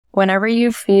whenever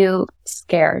you feel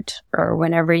scared or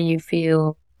whenever you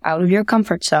feel out of your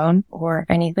comfort zone or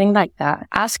anything like that,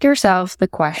 ask yourself the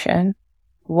question,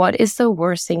 what is the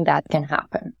worst thing that can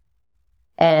happen?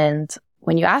 And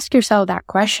when you ask yourself that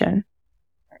question,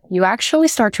 you actually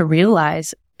start to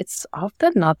realize it's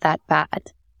often not that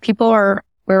bad.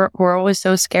 We're always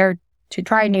so scared to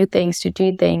try new things, to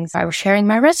do things. I was sharing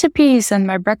my recipes and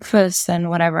my breakfasts and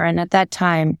whatever. And at that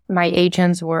time, my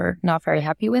agents were not very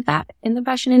happy with that in the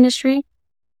fashion industry.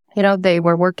 You know, they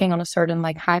were working on a certain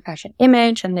like high fashion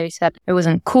image and they said it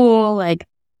wasn't cool. Like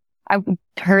I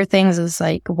heard things as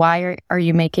like, why are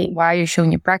you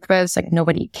showing your breakfast? Like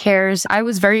nobody cares. I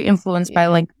was very influenced by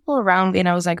like people around me and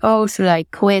I was like, oh, should I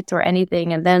quit or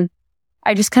anything? And then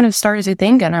I just kind of started to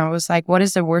think and I was like, what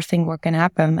is the worst thing what can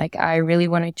happen? Like I really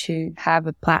wanted to have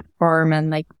a platform and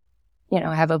like, you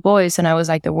know, have a voice. And I was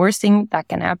like, the worst thing that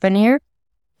can happen here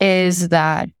is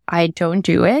that I don't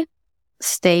do it,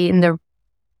 stay in the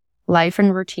life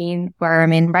and routine where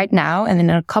I'm in right now. And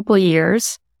in a couple of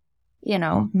years, you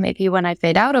know, maybe when I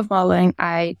fade out of modeling,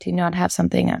 I do not have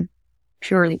something I'm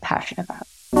purely passionate about.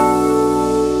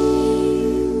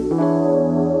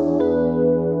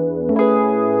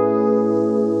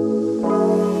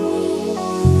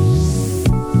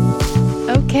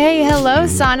 Okay, hello,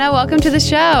 Sanne. Welcome to the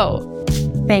show.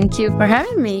 Thank you for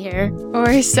having me here.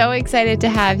 We're so excited to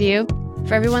have you.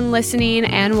 For everyone listening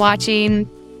and watching,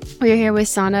 we're here with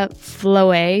Sanne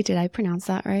Vloet. Did I pronounce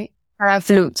that right?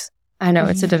 Vloet. I know,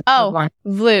 it's a different one.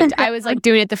 Vloet. I was like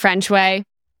doing it the French way.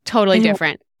 Totally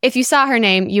different. If you saw her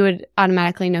name, you would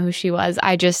automatically know who she was.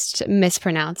 I just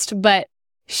mispronounced. But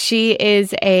she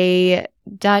is a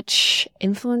Dutch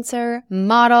influencer,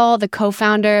 model, the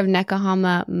co-founder of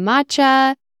Nekahama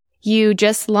Matcha. You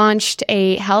just launched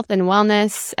a health and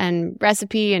wellness and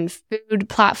recipe and food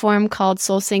platform called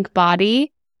SoulSync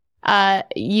Body.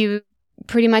 You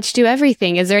pretty much do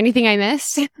everything. Is there anything I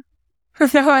missed?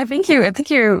 No, I think you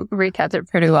recapped it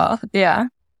pretty well. Yeah.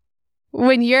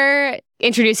 When you're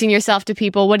introducing yourself to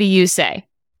people, what do you say?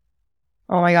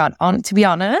 Oh my God. To be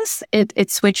honest,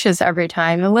 it switches every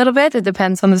time a little bit. It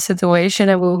depends on the situation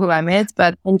and who I'm with.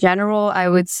 But in general, I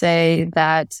would say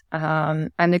that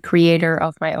I'm the creator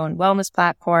of my own wellness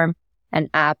platform and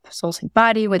app, SoulSync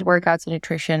Body, with workouts and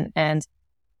nutrition, and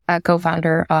a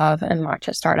co-founder of a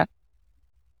matcha startup.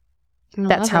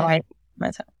 That's how I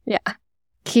myself. Yeah.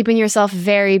 Keeping yourself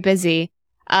very busy.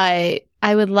 I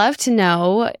would love to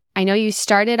know, I know you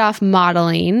started off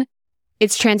modeling.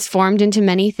 It's transformed into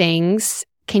many things.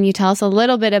 Can you tell us a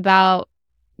little bit about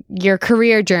your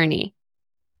career journey?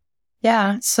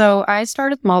 Yeah. So I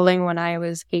started modeling when I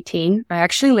was 18. I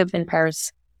actually lived in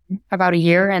Paris about a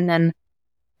year and then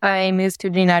I moved to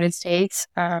the United States.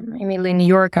 Immediately in New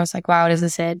York, I was like, wow, this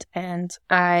is it. And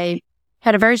I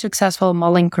had a very successful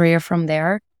modeling career from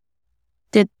there.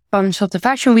 Did a bunch of the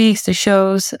fashion weeks, the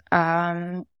shows,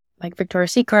 like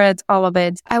Victoria's Secret, all of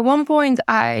it. At one point,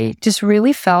 I just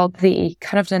really felt the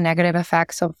negative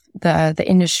effects of the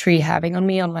industry having on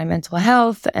me, on my mental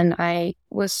health. And I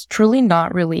was truly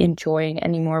not really enjoying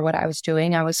anymore what I was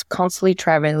doing. I was constantly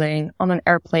traveling on an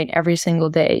airplane every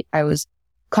single day. I was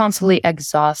constantly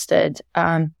exhausted,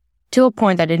 to a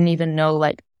point I didn't even know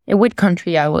like in what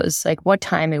country I was, like what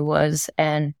time it was.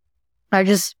 And I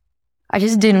just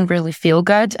didn't really feel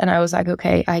good. And I was like,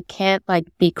 okay, I can't like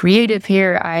be creative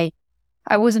here. I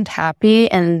wasn't happy.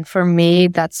 And for me,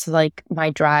 that's like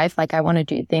my drive. Like I want to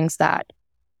do things that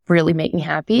really make me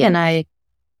happy. And I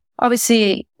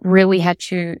obviously really had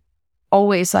to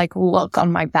always like look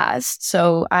on my best.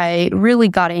 So I really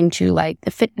got into like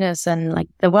the fitness and like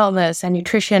the wellness and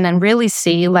nutrition and really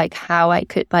see like how I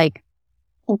could like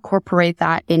incorporate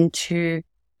that into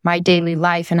my daily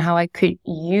life and how I could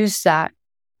use that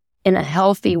in a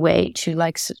healthy way to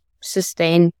like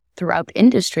sustain throughout the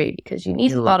industry, because you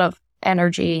need a lot of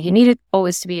energy. You need it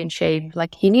always to be in shape.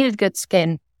 Like you needed good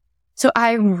skin. So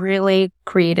I really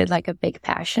created like a big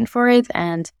passion for it.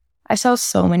 And I saw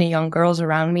so many young girls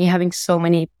around me having so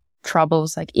many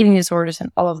troubles, like eating disorders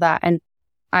and all of that. And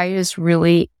I just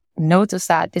really noticed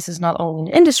that this is not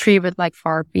only an industry, but like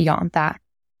far beyond that.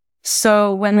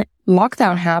 So when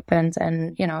lockdown happened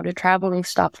and, you know, the traveling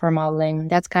stopped for modeling,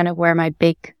 that's kind of where my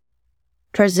big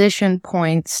transition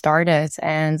point started.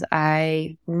 And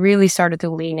I really started to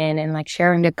lean in and like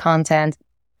sharing the content.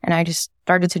 And I just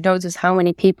started to notice how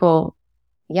many people,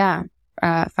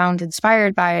 found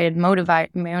inspired by it,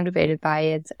 motivated by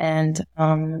it. And,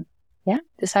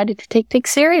 decided to take things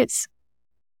serious.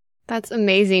 That's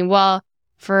amazing. Well,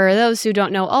 for those who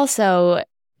don't know also,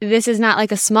 this is not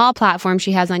like a small platform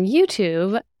she has on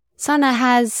YouTube. Sanne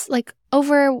has like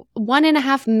over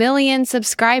 1.5 million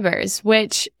subscribers,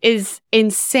 which is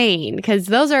insane because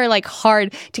those are like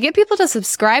hard to get people to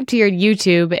subscribe to your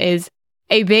YouTube is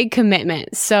a big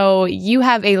commitment. So you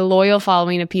have a loyal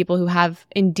following of people who have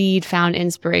indeed found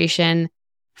inspiration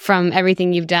from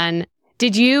everything you've done.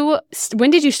 When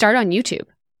did you start on YouTube?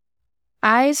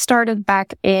 I started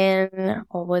back in,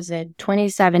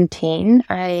 2017.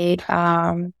 I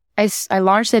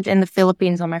launched it in the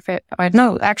Philippines on my,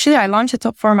 no, actually I launched it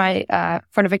for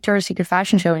for the Victoria's Secret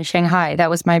fashion show in Shanghai. That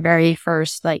was my very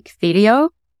first video.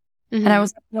 Mm-hmm. And I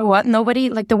was, you know what? Nobody,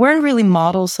 there weren't really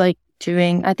models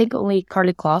doing, I think only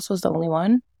Carly Kloss was the only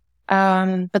one.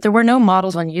 But there were no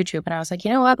models on YouTube. And I was like,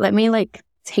 you know what? Let me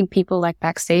take people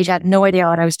backstage. I had no idea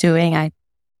what I was doing.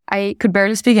 I could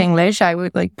barely speak English. I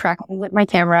would practice with my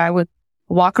camera. I would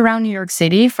walk around New York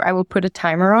City. I would put a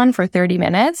timer on for 30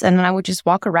 minutes and then I would just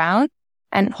walk around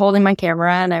and holding my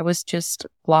camera. And I was just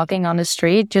vlogging on the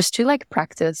street just to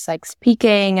practice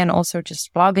speaking and also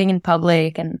just vlogging in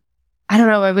public. And I don't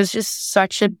know, it was just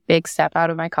such a big step out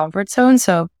of my comfort zone.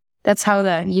 So that's how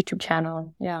the YouTube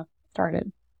channel,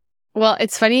 started. Well,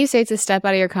 it's funny you say it's a step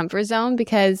out of your comfort zone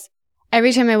because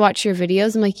every time I watch your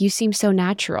videos, I'm like, you seem so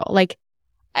natural.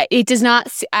 It does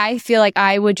not, I feel like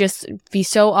I would just be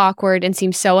so awkward and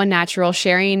seem so unnatural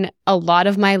sharing a lot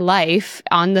of my life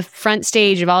on the front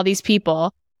stage of all these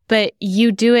people, but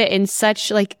you do it in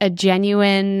such a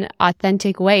genuine,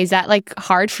 authentic way. Is that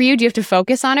hard for you? Do you have to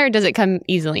focus on it or does it come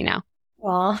easily now?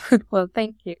 Well,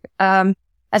 thank you.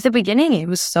 At the beginning, it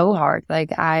was so hard.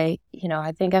 I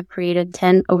think I've created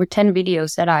over 10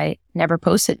 videos that I never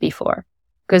posted before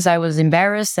because I was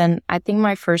embarrassed. And I think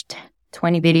my first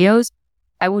 20 videos,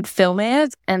 I would film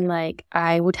it and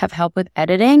I would have help with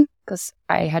editing because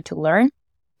I had to learn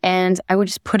and I would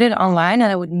just put it online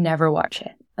and I would never watch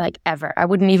it ever. I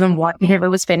wouldn't even watch it if it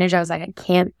was finished. I was like,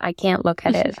 I can't look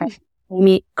at it. It made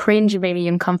me cringe, made me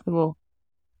uncomfortable.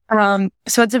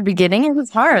 So at the beginning it was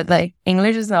hard.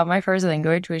 English is not my first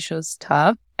language, which was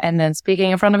tough. And then speaking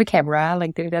in front of a camera,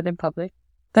 doing that in public.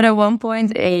 But at one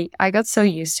point I got so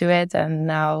used to it and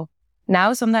now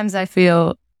sometimes I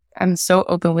feel I'm so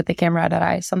open with the camera that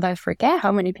I sometimes forget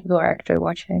how many people are actually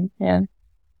watching. Yeah.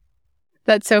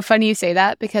 That's so funny you say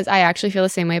that because I actually feel the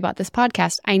same way about this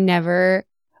podcast. I never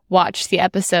watch the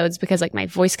episodes because my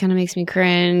voice kind of makes me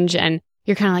cringe and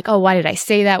you're kind of oh, why did I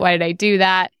say that? Why did I do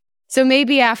that? So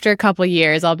maybe after a couple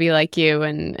years, I'll be like you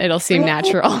and it'll seem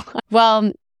natural.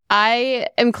 Well, I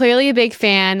am clearly a big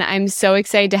fan. I'm so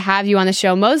excited to have you on the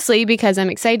show, mostly because I'm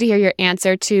excited to hear your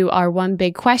answer to our one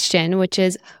big question, which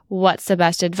is, what's the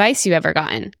best advice you ever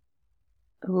gotten?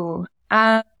 Ooh,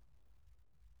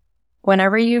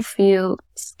 whenever you feel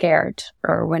scared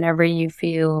or whenever you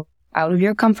feel out of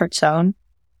your comfort zone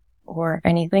or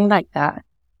anything like that,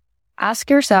 ask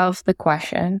yourself the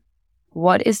question,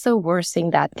 what is the worst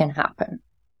thing that can happen?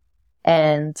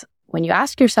 And when you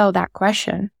ask yourself that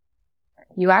question,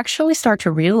 you actually start to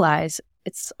realize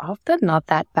it's often not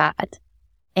that bad.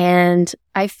 And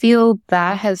I feel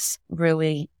that it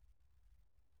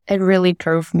really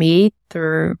drove me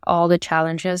through all the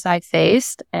challenges I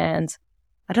faced. And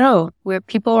I don't know,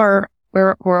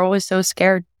 we're always so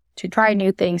scared to try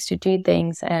new things, to do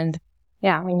things. And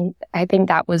I think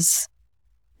that was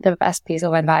the best piece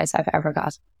of advice I've ever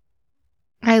got.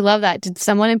 I love that. Did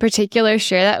someone in particular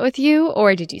share that with you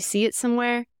or did you see it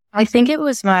somewhere? I think it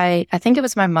was my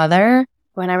mother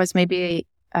when I was maybe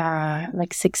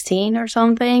 16 or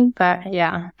something. But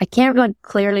yeah, I can't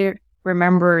clearly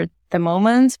remember the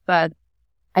moment, but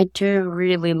I do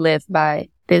really live by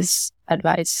this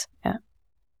advice. Yeah.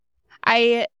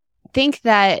 I think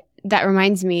that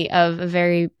reminds me of a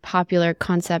very popular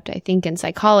concept, I think, in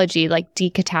psychology,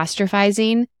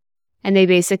 decatastrophizing. And they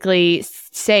basically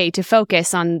say to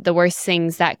focus on the worst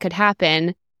things that could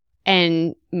happen.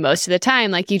 And most of the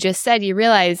time, like you just said, you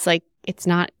realize it's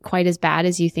not quite as bad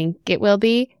as you think it will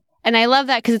be. And I love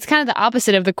that because it's kind of the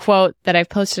opposite of the quote that I've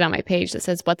posted on my page that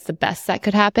says, what's the best that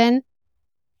could happen?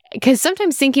 Because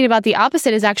sometimes thinking about the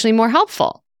opposite is actually more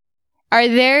helpful. Are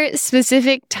there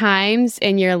specific times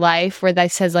in your life where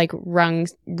this has rung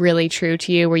really true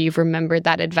to you, where you've remembered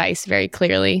that advice very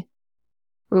clearly?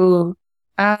 Ooh,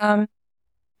 I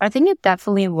think it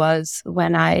definitely was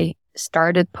when I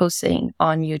started posting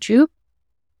on YouTube.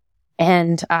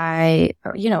 And I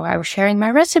was sharing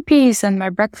my recipes and my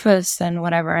breakfasts and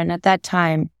whatever. And at that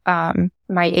time,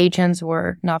 my agents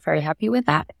were not very happy with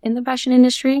that in the fashion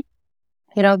industry.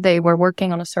 They were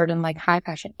working on a certain high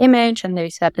fashion image and they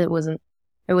said it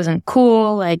wasn't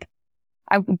cool. I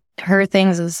heard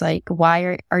things as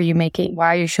why are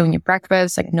you showing your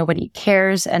breakfast? Nobody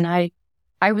cares. And I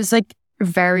was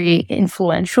very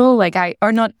influential. Like I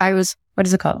was, what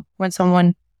is it called? When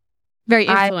someone, Very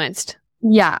influenced.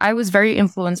 I was very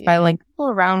influenced by like people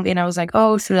around me, and I was like,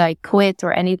 oh, should I quit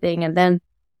or anything? And then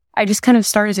I just kind of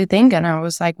started to think, and I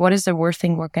was like, what is the worst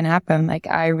thing what can happen? Like,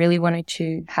 I really wanted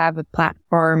to have a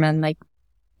platform and like,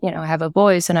 have a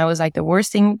voice. And I was like, the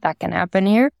worst thing that can happen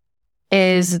here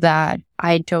is that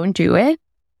I don't do it,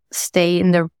 stay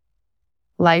in the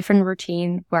life and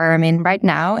routine where I'm in right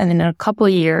now. And in a couple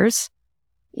of years,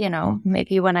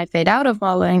 maybe when I fade out of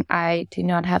modeling, I do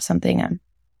not have something I'm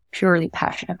purely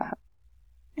passionate about.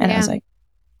 And I was like,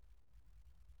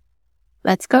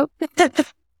 let's go.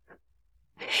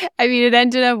 I mean, it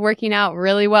ended up working out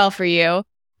really well for you.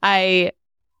 I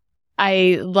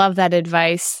love that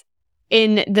advice.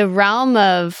 In the realm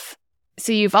of,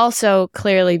 so you've also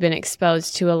clearly been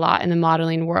exposed to a lot in the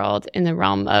modeling world in the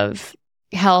realm of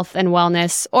health and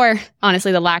wellness, or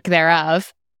honestly, the lack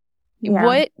thereof.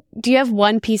 Yeah. Do you have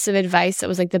one piece of advice that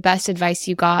was like the best advice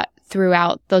you got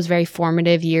throughout those very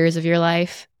formative years of your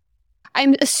life?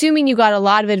 I'm assuming you got a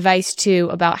lot of advice too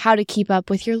about how to keep up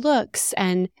with your looks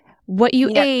and what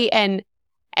you ate, and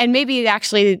maybe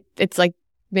actually it's like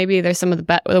maybe there's some of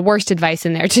the worst advice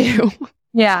in there too.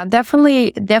 Yeah,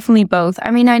 definitely both.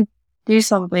 I mean, I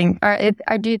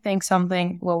do think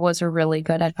something what was a really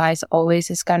good advice always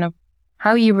is kind of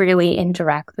how you really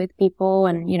interact with people,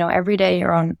 and every day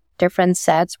you're on different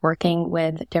sets working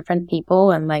with different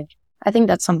people, and like I think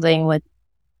that's something with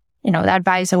the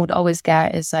advice I would always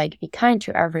get is like, be kind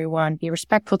to everyone, be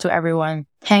respectful to everyone,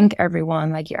 thank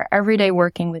everyone. Like, you're every day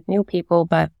working with new people,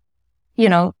 but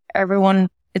everyone,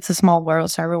 it's a small world,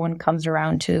 so everyone comes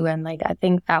around too. And like, I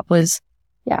think that was,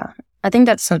 I think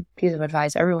that's a piece of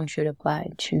advice everyone should apply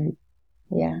to.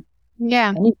 Yeah.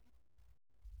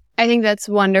 I think that's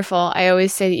wonderful. I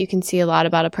always say that you can see a lot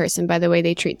about a person by the way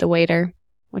they treat the waiter,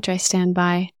 which I stand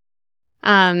by.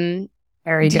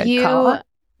 Very good call.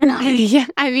 Yeah,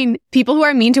 I mean, people who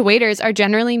are mean to waiters are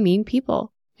generally mean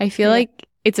people. I feel like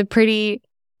it's a pretty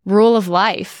rule of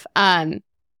life. Do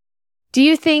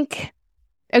you think,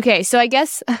 okay, so I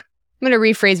guess I'm going to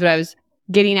rephrase what I was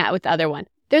getting at with the other one.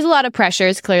 There's a lot of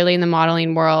pressures clearly in the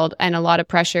modeling world and a lot of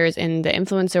pressures in the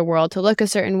influencer world to look a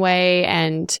certain way.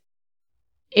 And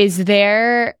is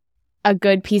there a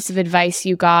good piece of advice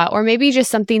you got, or maybe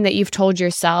just something that you've told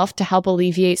yourself to help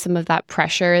alleviate some of that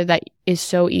pressure that is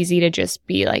so easy to just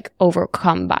be like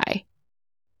overcome by?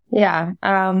 Yeah.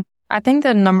 I think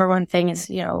the number one thing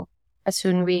is, as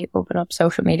soon as we open up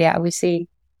social media, we see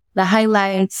the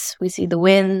highlights, we see the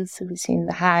wins, we see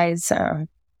the highs,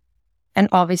 and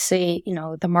obviously,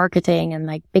 the marketing and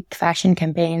like big fashion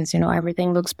campaigns,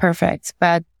 everything looks perfect.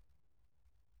 But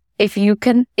if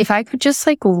I could just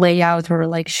like lay out or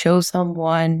like show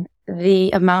someone the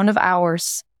amount of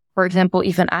hours, for example,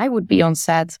 even I would be on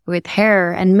set with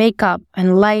hair and makeup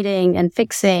and lighting and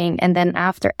fixing. And then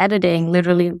after editing,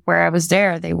 literally where I was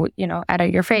there, they would,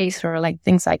 edit your face or like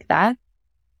things like that.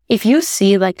 If you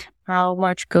see like how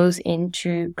much goes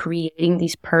into creating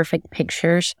these perfect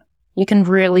pictures, you can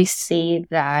really see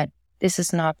that this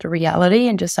is not the reality,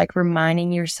 and just like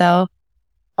reminding yourself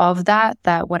of that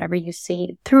whatever you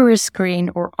see through a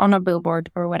screen or on a billboard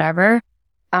or whatever,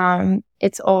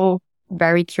 it's all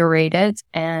very curated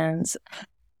and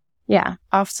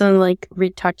often like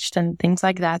retouched and things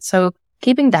like that. So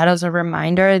keeping that as a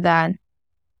reminder that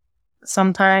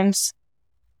sometimes,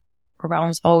 or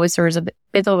almost always, there is a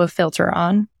bit of a filter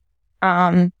on.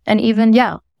 And even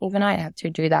I have to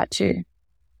do that too.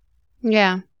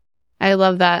 Yeah, I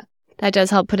love that. That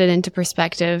does help put it into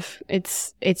perspective.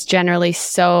 It's generally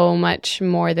so much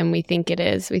more than we think it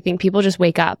is. We think people just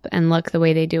wake up and look the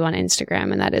way they do on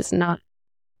Instagram, and that is not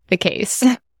the case.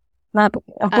 Not,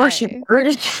 of course you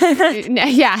would.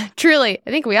 Yeah, truly.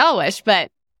 I think we all wish, but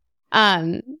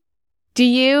do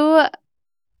you...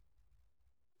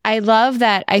 I love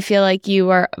that. I feel like you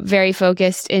are very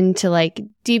focused into like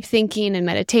deep thinking and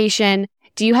meditation.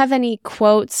 Do you have any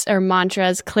quotes or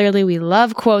mantras? Clearly, we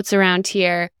love quotes around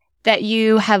here that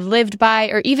you have lived by,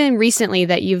 or even recently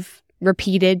that you've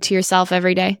repeated to yourself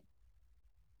every day?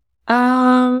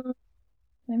 Let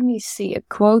me see a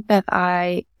quote that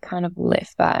I kind of live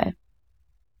by.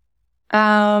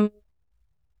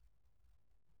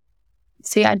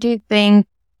 See, I do think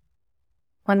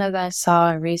one that I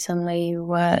saw recently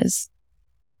was,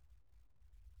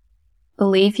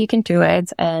 believe you can do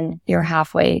it, and you're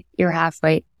halfway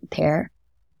there.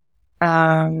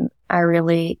 I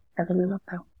really love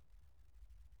that.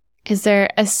 Is there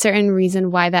a certain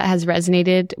reason why that has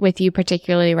resonated with you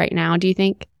particularly right now, do you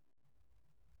think?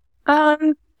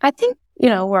 I think,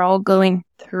 we're all going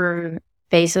through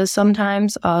phases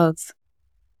sometimes of,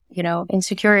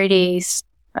 insecurities,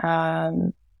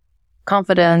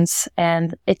 confidence.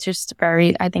 And it's just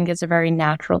I think it's a very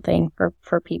natural thing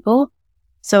for people.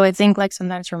 So I think like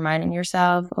sometimes reminding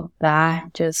yourself of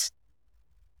that just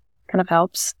kind of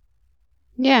helps.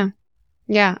 Yeah.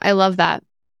 Yeah. I love that.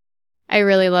 I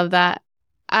really love that.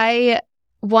 I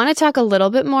want to talk a little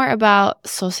bit more about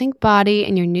Soul Sync Body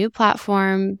and your new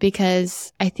platform,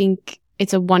 because I think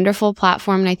it's a wonderful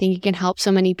platform and I think it can help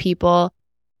so many people.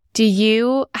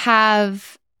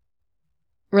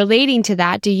 Relating to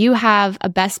that, do you have a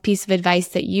best piece of advice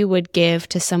that you would give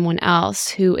to someone else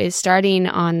who is starting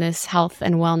on this health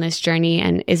and wellness journey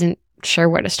and isn't sure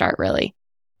where to start really?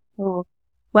 Ooh.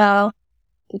 Well,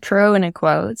 to throw in a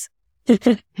quote,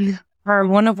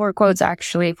 one of our quotes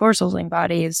actually for Soul Sync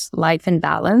Body is life in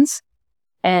balance.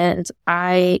 And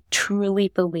I truly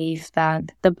believe that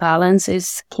the balance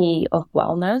is key of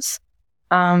wellness.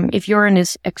 If you're in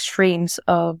these extremes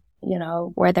of,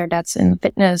 whether that's in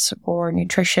fitness or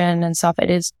nutrition and stuff,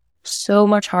 it is so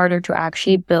much harder to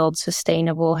actually build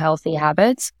sustainable, healthy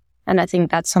habits. And I think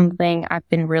that's something I've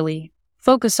been really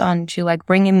focused on, to like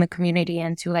bring in the community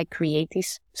and to like create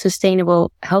these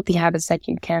sustainable, healthy habits that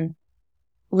you can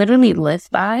literally live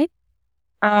by.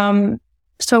 So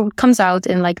it comes out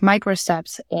in like micro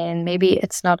steps, and maybe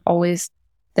it's not always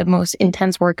the most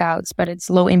intense workouts, but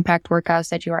it's low impact workouts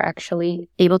that you are actually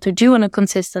able to do on a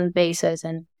consistent basis.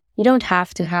 And you don't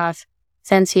have to have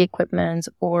fancy equipment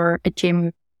or a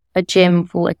gym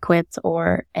full equipped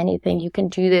or anything. You can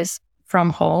do this from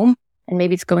home, and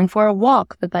maybe it's going for a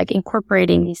walk, but like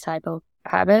incorporating these type of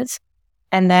habits.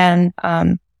 And then,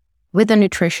 with the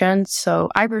nutrition. So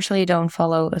I personally don't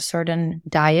follow a certain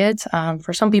diet.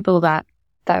 For some people that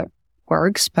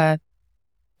works, but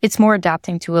it's more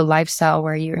adapting to a lifestyle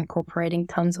where you're incorporating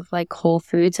tons of like whole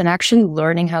foods and actually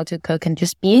learning how to cook and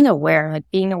just being aware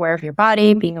of your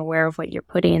body, being aware of what you're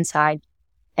putting inside.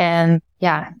 And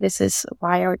yeah, this is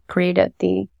why I created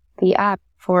the app,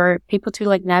 for people to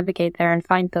like navigate there and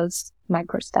find those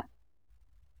micro steps.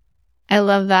 I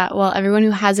love that. Well, everyone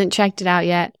who hasn't checked it out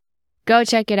yet, go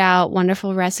check it out.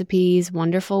 Wonderful recipes,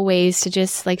 wonderful ways to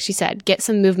just, like she said, get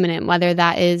some movement in, whether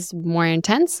that is more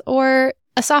intense or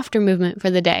a softer movement for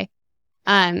the day.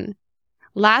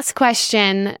 Last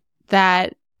question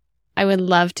that I would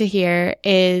love to hear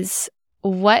is,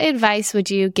 what advice would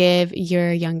you give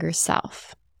your younger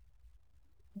self?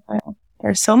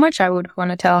 There's so much I would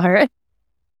want to tell her.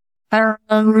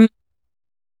 You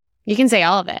can say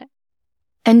all of it.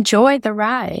 Enjoy the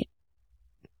ride.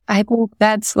 I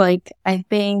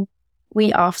think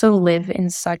we also live in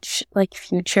such like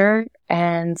future,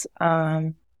 and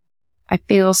I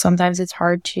feel sometimes it's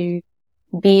hard to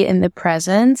be in the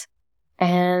present.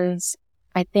 And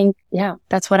I think,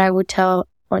 that's what I would tell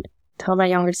my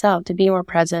younger self, to be more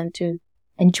present, to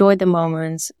enjoy the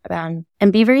moments, and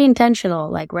be very intentional,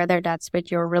 like whether that's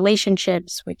with your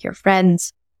relationships, with your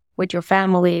friends, with your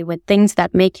family, with things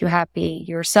that make you happy,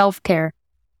 your self-care.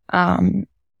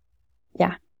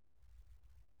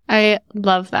 I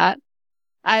love that.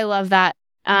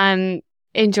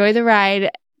 Enjoy the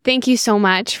ride. Thank you so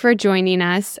much for joining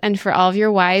us and for all of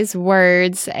your wise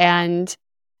words. And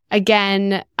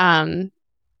again,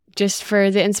 just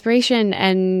for the inspiration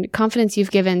and confidence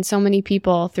you've given so many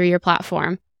people through your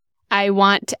platform. I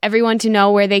want everyone to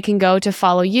know where they can go to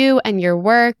follow you and your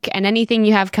work and anything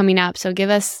you have coming up. So give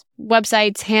us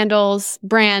websites, handles,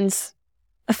 brands.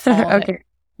 Okay.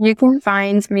 You can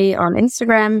find me on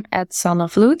Instagram at Sanne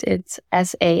Vloet. It's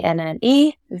SANNE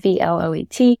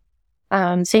VLOET.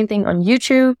 Same thing on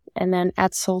YouTube, and then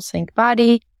at Soul Sync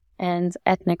Body and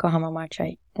at Nico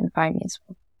Hamamacha. You can find me as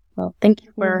well. Well, thank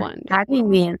you for having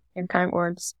me and your kind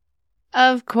words.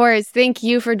 Of course. Thank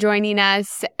you for joining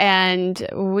us. And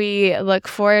we look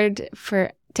forward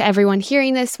to everyone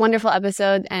hearing this wonderful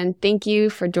episode. And thank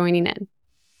you for joining in.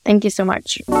 Thank you so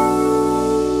much.